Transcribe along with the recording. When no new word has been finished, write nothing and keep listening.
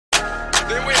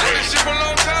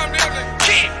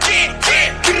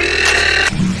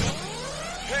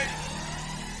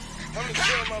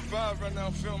vibe right now,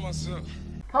 I'm feeling myself.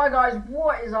 Hi guys,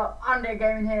 what is up? Under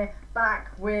Gaming here,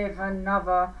 back with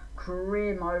another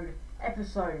career mode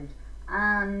episode.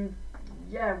 And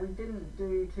yeah, we didn't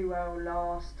do too well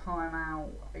last time out.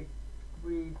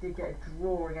 We did get a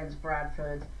draw against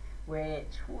Bradford,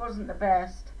 which wasn't the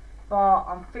best, but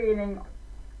I'm feeling,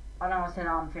 I know I said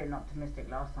I'm feeling optimistic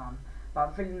last time, but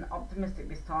I'm feeling optimistic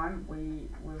this time.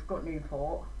 We've got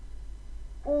Newport.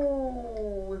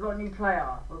 Oh, we've got a new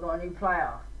player. We've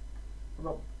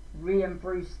got Rian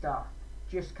Brewster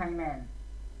just came in.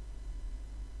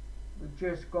 We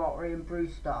just got Rian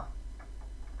Brewster.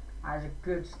 That is a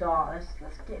good start.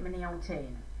 Let's get him in the old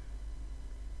team.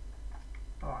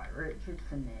 Alright, Richard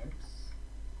for Nibs.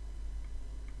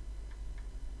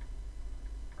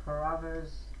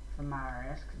 Carruthers for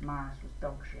Marius, because Marius was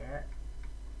dog shit.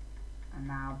 And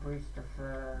now Brewster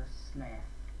for Smith.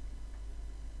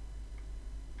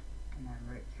 And then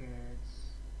Richards.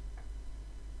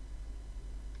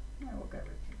 Yeah, we'll get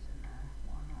Richards in there.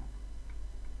 Why not?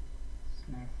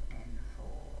 Smith in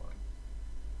for.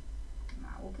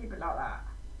 Nah, we'll keep it like that.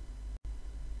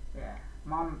 Yeah,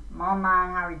 my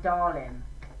man Harry Darling.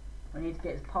 We need to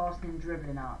get his passing and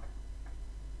dribbling up.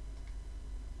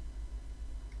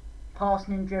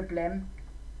 Passing and dribbling.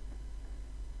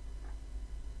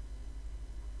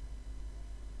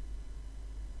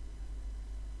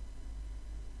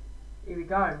 Here we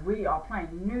go. We are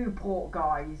playing Newport,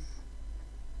 guys.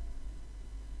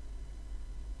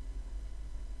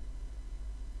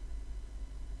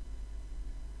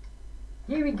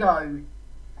 Here we go.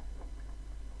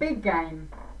 Big game.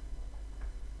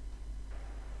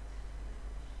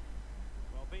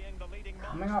 Well, being the leading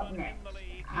coming up next. in the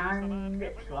league, And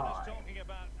everyone's Fly. talking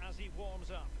about as he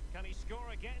warms up. Can he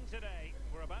score again today?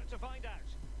 We're about to find out.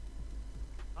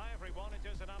 Hi everyone, it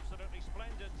is an absolutely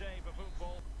splendid day for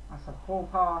football. That's a full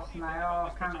pass and they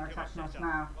are counter-attacking us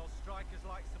now. Well, strikers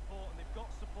like support, and they've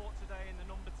got support today in the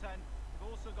number 10. They've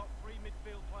also got 3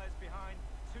 midfield players behind,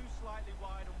 2 slightly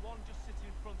wide and 1 just sitting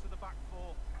in front of the back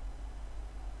 4.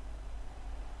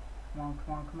 Come on,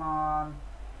 come on, come on.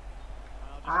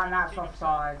 And that's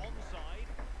offside.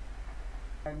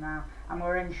 Okay, now, and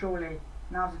we're in surely.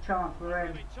 Now's the chance, we're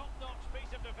in.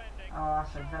 Oh,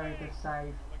 that's a very good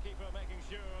save.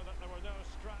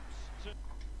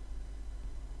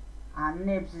 And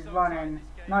Nibs is running.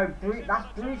 No,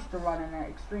 that's Brewster running at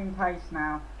extreme pace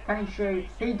now. Can he shoot?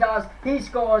 He does. He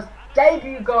scores.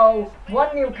 Debut goal.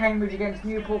 1-0 Cambridge against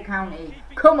Newport County.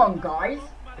 Come on, guys.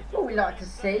 That's what we like to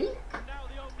see.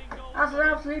 That's an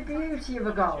absolute beauty of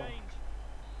a goal.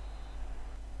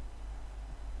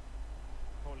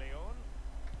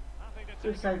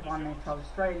 Good save 1-0,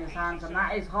 straight in his hands, and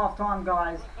that is half time,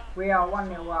 guys. We are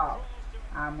 1-0 up,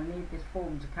 and we need this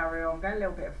form to carry on. Get a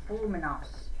little bit of form in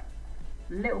us.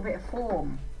 A little bit of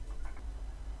form.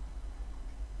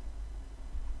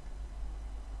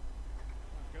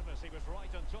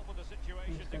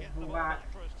 Needs to get the ball back.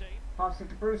 Pass it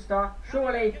to Brewster.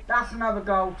 Surely, that's another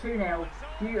goal. 2-0.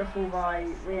 Beautiful by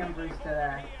Rian Brewster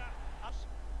there.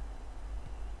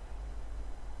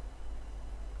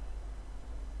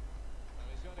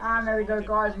 And there we go,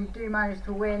 guys. We do manage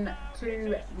to win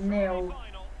 2-0.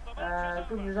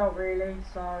 Good result, really.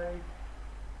 So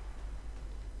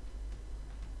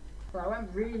that went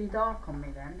really dark on me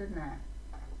then, didn't it?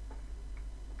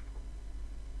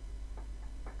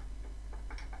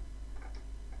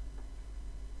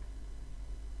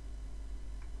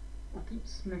 We'll keep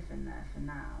Smith in there for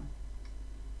now.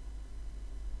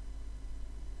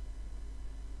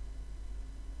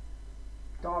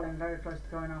 Darling very close to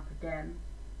going up again.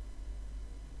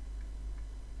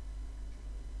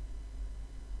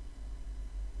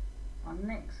 Our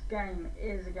next game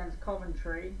is against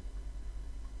Coventry.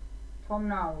 Tom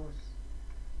Knowles.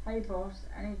 Hey boss,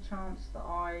 any chance that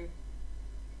I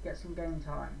get some game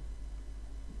time?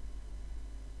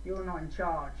 You're not in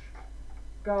charge.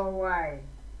 Go away.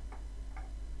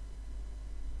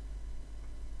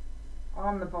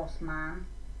 I'm the boss man.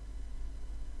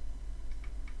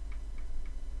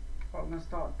 But I'm going to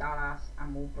start Dallas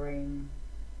and we'll bring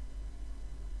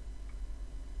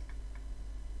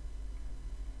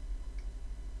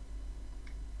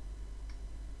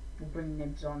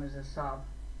Nibs on as a sub.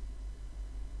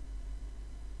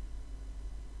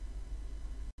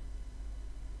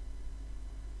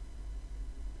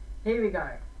 Here we go.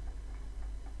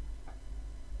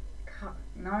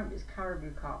 No, it's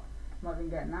Caribou Cup. I'm not even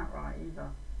getting that right either.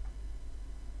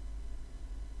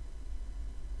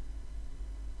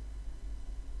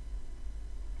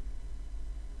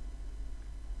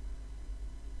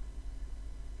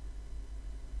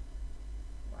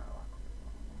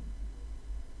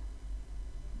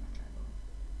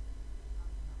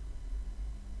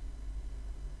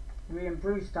 Ian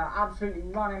Brewster absolutely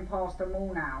running past them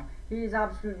all now. He is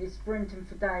absolutely sprinting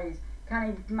for days.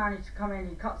 Can he manage to come in?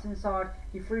 He cuts inside,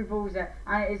 he through balls it,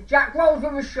 and it is Jack Rolls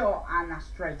with a shot, and that's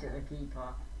straight at the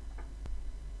keeper.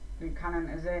 Luke Cannon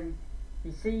is in.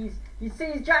 He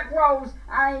sees Jack Rolls,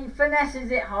 and he finesses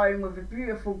it home with a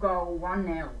beautiful goal,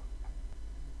 1-0.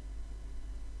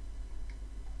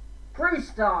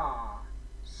 Brewster!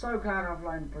 So glad I've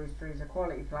loaned Brewster. He's a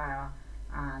quality player,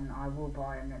 and I will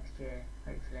buy him next year,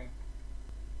 hopefully.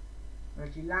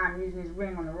 Reggie Lamb using his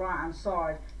wing on the right hand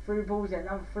side. Through balls it,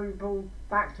 another through ball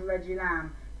back to Reggie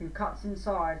Lamb, who cuts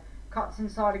inside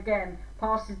again,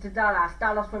 passes to Dallas.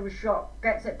 Dallas with a shot,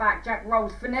 gets it back. Jack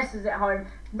Rolls, finesses it home.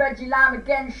 Reggie Lamb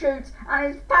again shoots,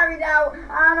 and it's parried out, and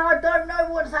I don't know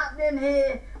what's happening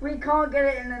here. We can't get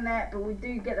it in the net, but we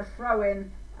do get a throw in,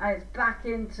 and it's back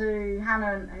into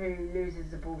Hannon, who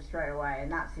loses the ball straight away, and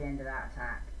that's the end of that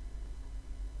attack.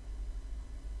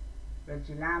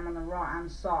 Reggie Lamb on the right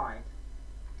hand side.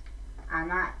 And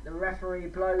that the referee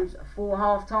blows for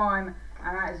half time,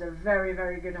 and that is a very,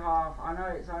 very good half. I know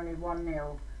it's only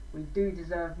 1-0. We do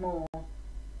deserve more,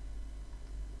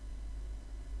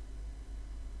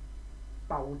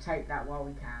 but we'll take that while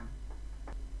we can.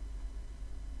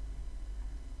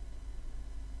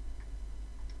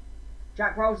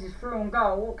 Jack Rolls is through on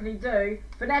goal. What can he do?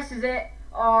 Finesses it.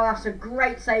 Oh, that's a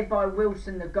great save by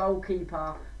Wilson, the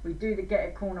goalkeeper. We do get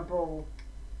a corner ball.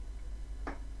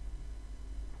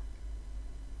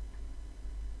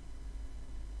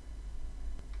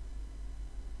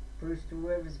 Brewster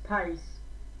with his pace.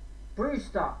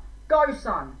 Brewster, go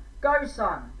son, go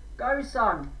son, go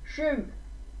son, shoot.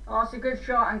 Oh, that's a good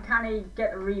shot, and can he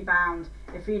get the rebound?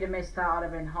 If he'd have missed that, I'd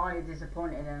have been highly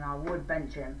disappointed and I would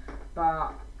bench him.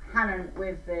 But Hannon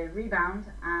with the rebound,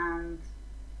 and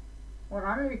well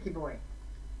done, Ricky boy.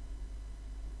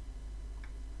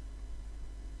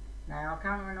 Now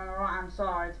countering on the right hand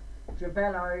side,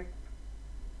 Jabello.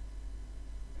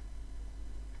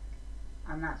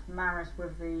 And that's Maris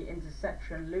with the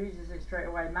interception, loses it straight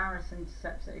away. Maris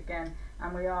intercepts it again,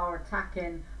 and we are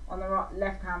attacking on the right,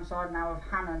 left hand side now with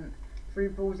Hannon.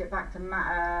 Through balls it back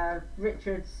to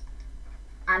Richards,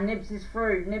 and Nibs is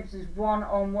through. Nibs is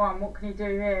 1-on-1. What can he do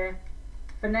here?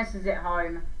 Finesses it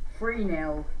home,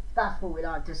 3-0. That's what we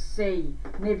like to see.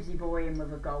 Nibsy boy in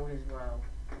with a goal as well.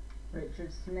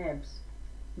 Richards to Nibs,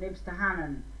 Nibs to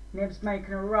Hannon. Nibs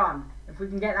making a run. If we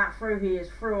can get that through, he is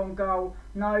through on goal.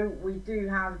 No, we do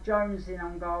have Jones in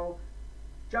on goal.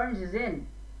 Jones is in.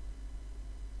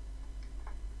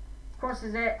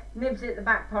 Crosses it. Nibs it at the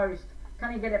back post.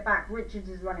 Can he get it back? Richards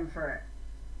is running for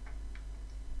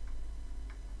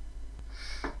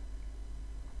it.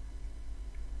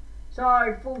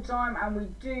 So, full time, and we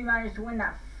do manage to win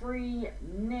that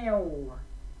 3-0.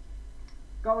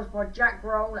 Goals by Jack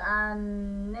Roll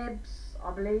and Nibs,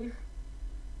 I believe.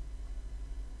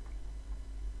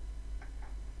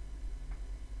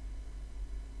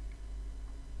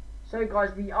 So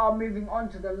guys, we are moving on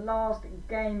to the last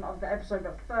game of the episode,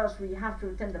 but first we have to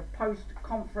attend the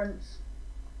post-conference.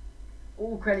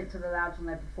 All credit to the lads on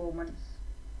their performance.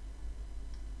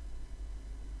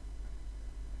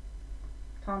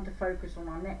 Time to focus on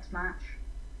our next match.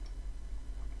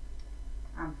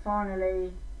 And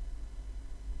finally,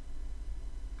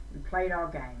 we played our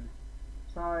game.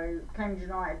 So, Cambridge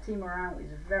United, team morale is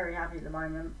very happy at the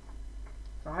moment.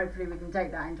 So hopefully we can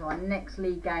take that into our next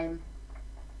league game.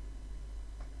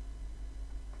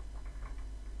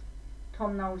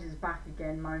 Tom Knowles is back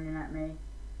again moaning at me.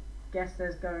 Guess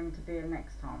there's going to be a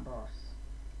next time, boss.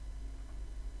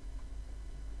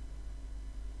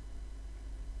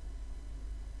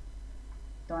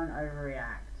 Don't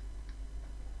overreact.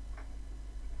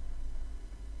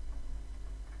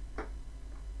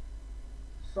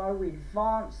 So we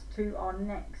advance to our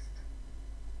next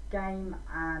game,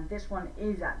 and this one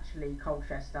is actually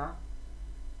Colchester.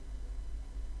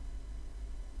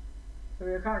 So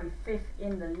we are currently 5th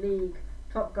in the league.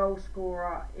 Top goal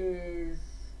scorer is,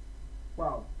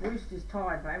 well, Brewster's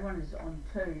tied, but everyone is on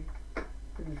 2,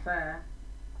 to be fair.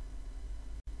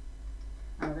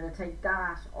 And we're going to take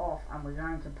Dallas off, and we're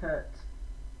going to put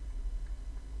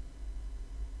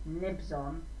Nibs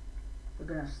on. We're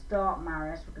going to start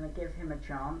Maris. We're going to give him a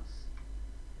chance.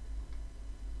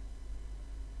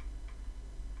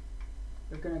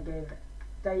 We're going to give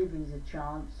Davies a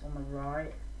chance on the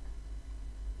right.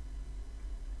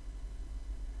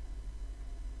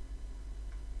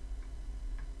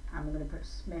 And we're going to put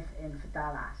Smith in for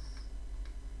Dallas.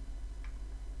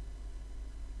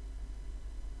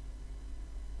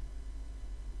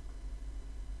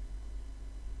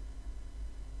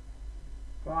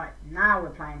 Right, now we're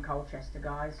playing Colchester,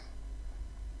 guys.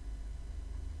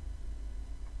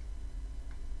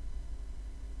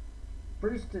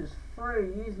 Brewster's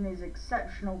through using his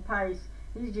exceptional pace.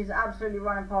 He's just absolutely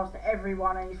running past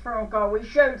everyone and he's through a goal. He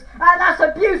shoots and that's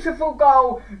a beautiful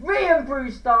goal. Ryan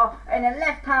Brewster in the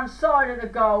left hand side of the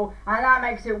goal and that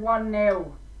makes it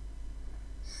 1-0.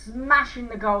 Smashing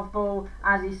the golf ball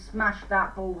as he smashed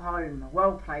that ball home.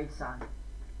 Well played, son.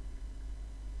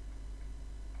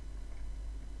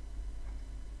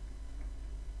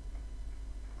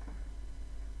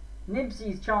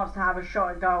 Nibsy's chance to have a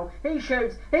shot at goal. He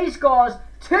shoots, he scores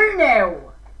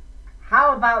 2-0.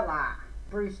 How about that?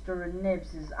 Brewster and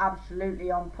Nibs is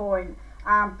absolutely on point.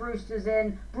 And Brewster's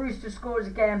in. Brewster scores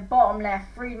again. Bottom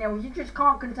left, 3-0. You just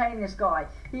can't contain this guy.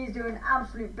 He's doing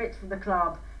absolute bits for the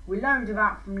club. We loaned him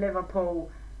out from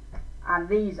Liverpool. And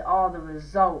these are the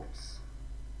results.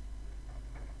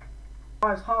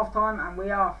 It's half time and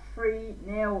we are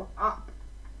 3-0 up.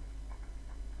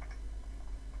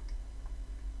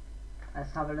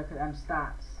 Let's have a look at them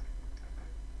stats.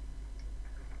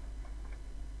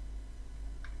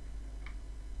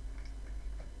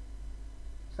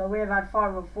 So we have had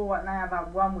 5 with 4 and they have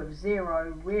had 1 with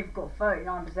 0. We've got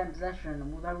 39%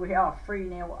 possession, although we are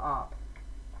 3-0 up.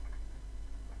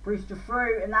 Brewster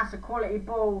through, and that's a quality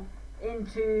ball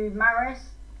into Maris.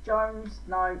 Jones,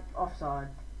 no, offside.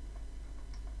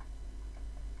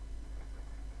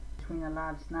 Between the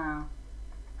lads now.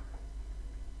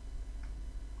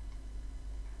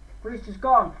 Brewster's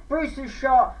gone. Brewster's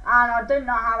shot, and I don't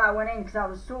know how that went in because that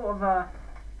was sort of a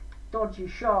dodgy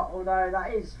shot, although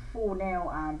that is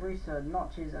 4-0 and Brewster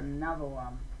notches another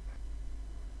one.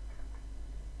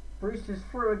 Brewster's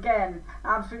through again,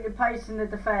 absolutely pacing the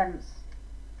defence.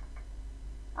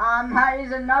 And that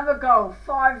is another goal,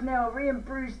 5-0. Ryan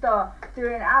Brewster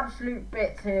doing absolute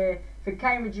bits here for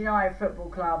Cambridge United Football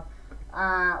Club.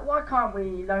 Why can't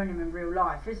we loan him in real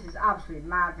life? This is absolute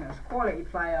madness. Quality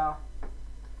player.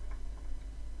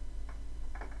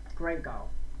 Great goal.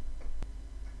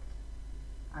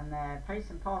 And they're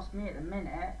pacing past me at the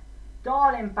minute.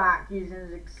 Darling back using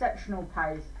his exceptional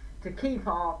pace to keep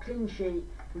our clean sheet.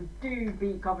 We do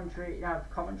beat Colchester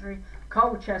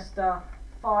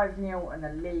 5-0 in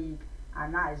the league,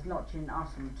 and that is notching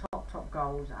us some top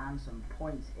goals and some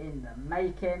points in the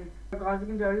making. So guys, we're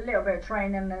going to do a little bit of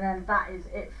training and then that is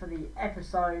it for the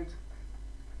episode.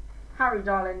 Harry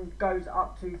Darling goes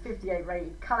up to 58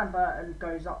 rated, Callum Burton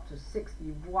goes up to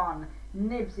 61,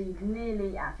 Nibsy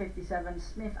nearly at 57,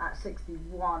 Smith at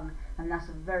 61, and that's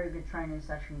a very good training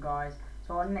session, guys.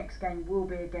 So our next game will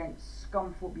be against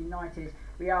Scunthorpe United.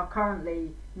 We are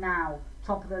currently now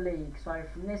top of the league, so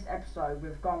from this episode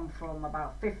we've gone from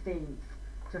about 15th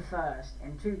to 1st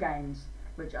in 2 games,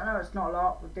 which I know it's not a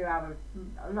lot, we do have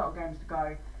a lot of games to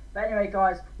go. But anyway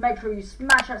guys, make sure you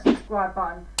smash that subscribe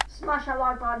button, smash that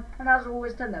like button, and as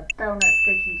always turn the bell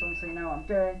notifications on so you know what I'm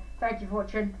doing. Thank you for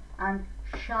watching, and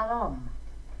shalom.